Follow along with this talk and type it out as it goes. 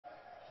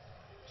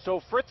So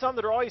Fritz on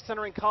the draw, he's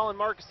centering Colin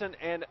Markison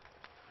and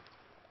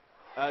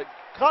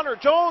Connor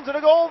Jones, and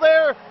a goal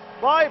there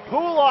by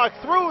Pulak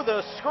through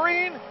the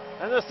screen,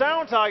 and the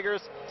Sound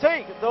Tigers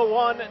take the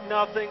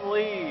 1-0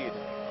 lead.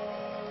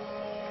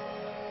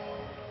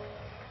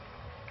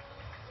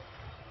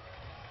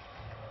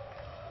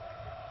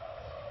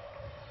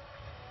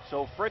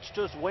 So Fritz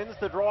just wins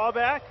the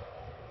drawback.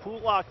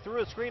 Pulak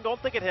through a screen,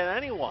 don't think it hit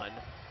anyone.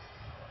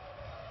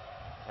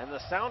 And the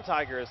Sound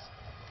Tigers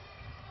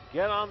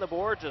get on the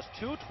board, just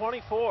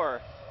 2:24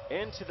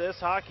 into this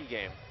hockey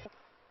game.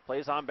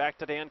 Plays on back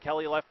to Dan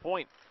Kelly, left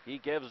point. He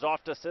gives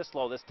off to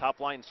Sislo. This top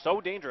line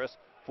so dangerous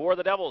for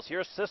the Devils.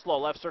 Here's Sislo,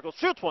 left circle,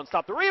 shoots one,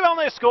 stop the rebound,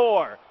 they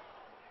score!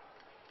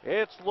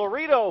 It's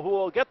Laredo who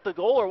will get the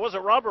goal, or was it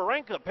Robert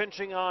Renka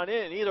pinching on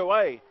in? Either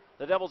way,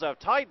 the Devils have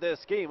tied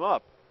this game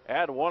up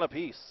at 1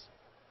 apiece.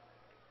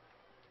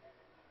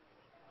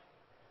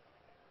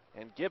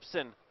 And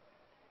Gibson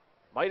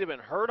might have been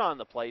hurt on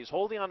the play. He's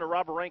holding on to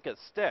Robert Renka's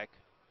stick.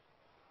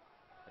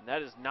 And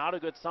that is not a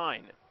good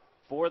sign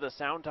for the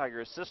Sound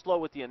Tigers. Sislo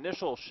with the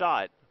initial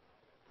shot.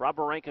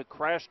 Robert Renka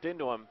crashed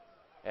into him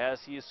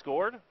as he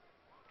scored.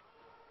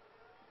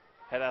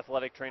 Head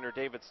athletic trainer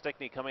David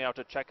Stickney coming out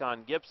to check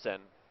on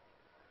Gibson.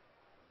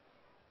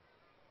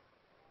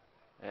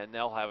 And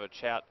they'll have a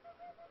chat.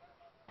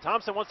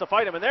 Thompson wants to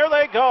fight him, and there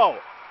they go.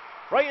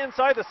 Right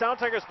inside the Sound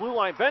Tigers blue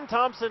line, Ben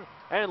Thompson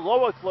and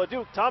Loic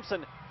Leduc.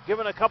 Thompson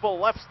given a couple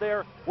lefts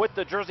there with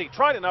the jersey.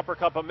 Tried an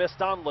uppercut, but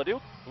missed on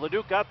Leduc.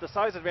 Leduc got the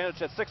size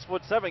advantage at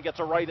 6'7", gets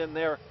a right in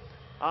there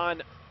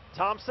on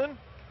Thompson.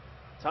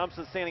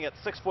 Thompson standing at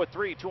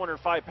 6'3",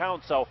 205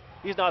 pounds, so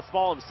he's not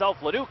small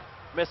himself. Leduc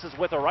misses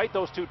with a right.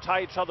 Those two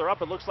tie each other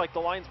up. It looks like the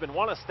linesmen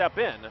want to step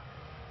in.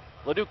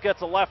 Leduc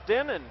gets a left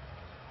in, and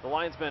the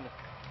linesman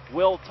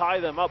will tie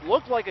them up.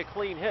 Looked like a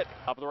clean hit.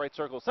 Top of the right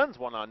circle sends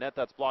one on net.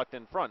 That's blocked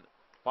in front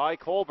by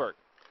Colbert.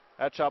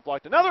 That shot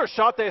blocked. Another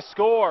shot, they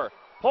score.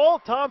 Paul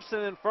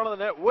Thompson in front of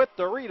the net with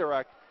the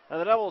redirect,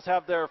 and the Devils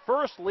have their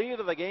first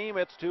lead of the game.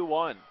 It's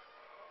 2-1.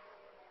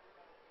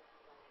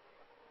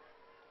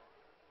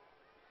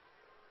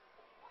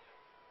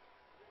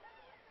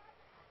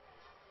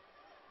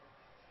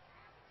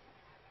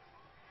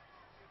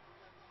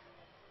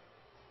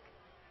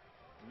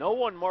 No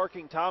one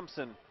marking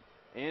Thompson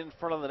in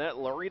front of the net.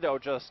 Laredo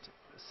just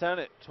sent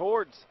it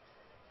towards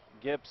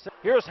Gibson.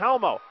 Here's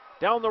Halmo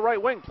down the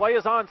right wing. Play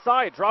is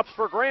onside. Drops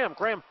for Graham.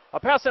 Graham, a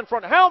pass in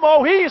front.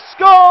 Halmo, he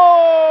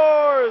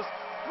scores!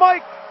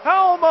 Mike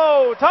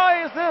Halmo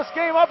ties this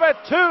game up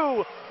at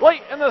 2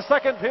 late in the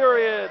second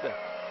period.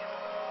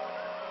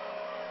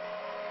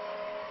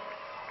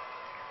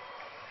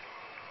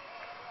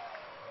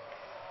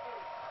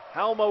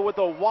 Halmo with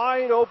a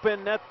wide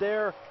open net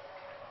there.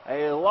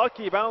 A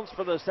lucky bounce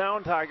for the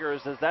Sound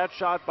Tigers as that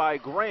shot by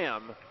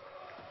Graham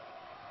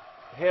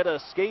hit a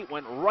skate,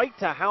 went right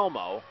to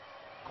Halmo.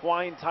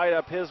 Quine tied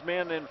up his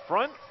man in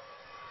front.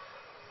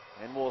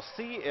 And we'll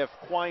see if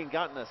Quine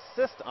got an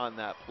assist on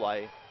that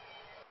play.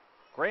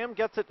 Graham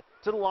gets it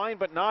to the line,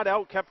 but not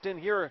out, kept in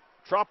here.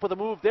 Trop with a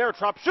move there.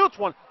 Trop shoots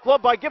one.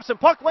 Glove by Gibson.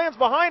 Puck lands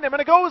behind him,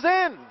 and it goes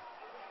in.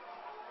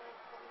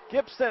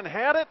 Gibson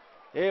had it.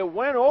 It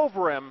went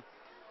over him.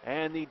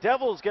 And the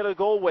Devils get a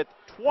goal with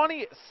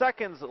 20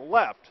 seconds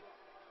left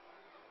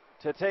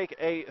to take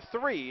a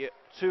 3-2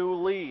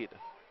 lead.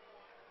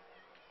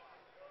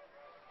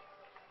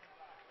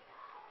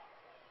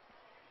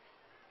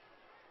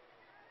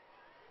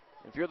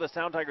 If you're the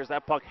Sound Tigers,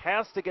 that puck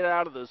has to get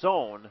out of the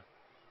zone.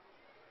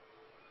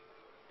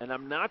 And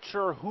I'm not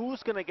sure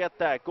who's going to get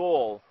that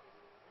goal.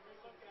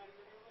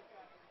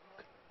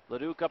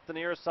 Leduc up the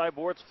near side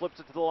boards, flips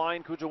it to the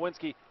line.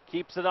 Kujawinski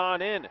keeps it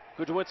on in.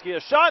 Kujawinski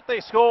a shot, they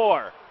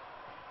score.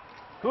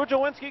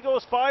 Kujawinski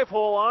goes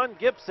 5-hole on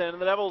Gibson,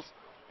 and the Devils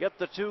get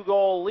the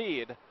 2-goal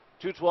lead.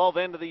 2:12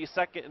 into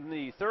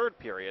the third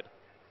period,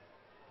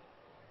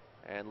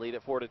 and lead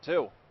it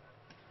 4-2.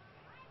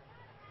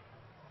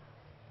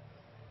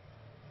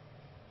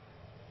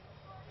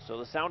 So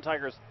the Sound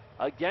Tigers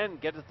again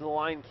get it to the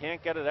line,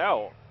 can't get it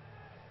out.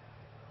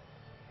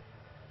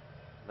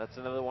 That's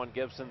another one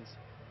Gibson's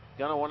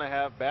gonna want to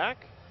have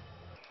back.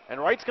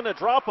 And Wright's gonna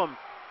drop him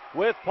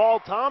with Paul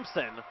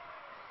Thompson.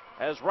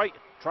 As Wright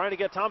trying to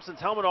get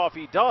Thompson's helmet off,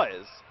 he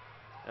does.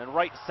 And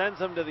Wright sends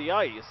him to the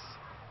ice.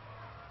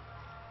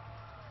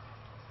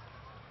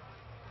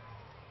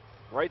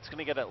 Wright's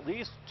gonna get at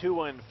least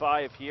 2 and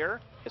 5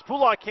 here. As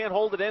Pulak can't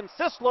hold it in,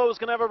 Sislo is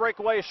gonna have a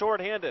breakaway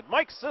shorthanded.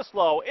 Mike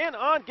Sislo in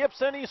on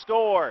Gibson, he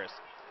scores.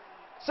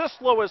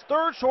 Sislo his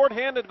third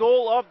shorthanded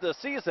goal of the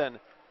season.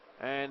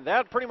 And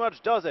that pretty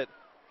much does it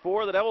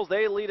for the Devils.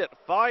 They lead at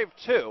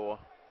 5-2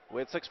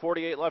 with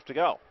 6:48 left to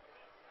go.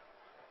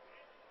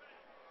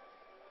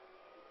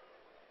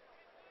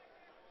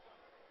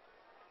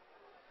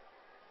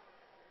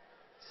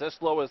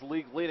 Sislo is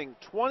league leading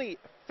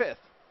 25th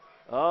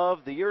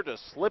of the year,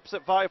 just slips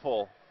at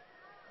 5-hole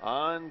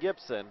on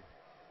Gibson.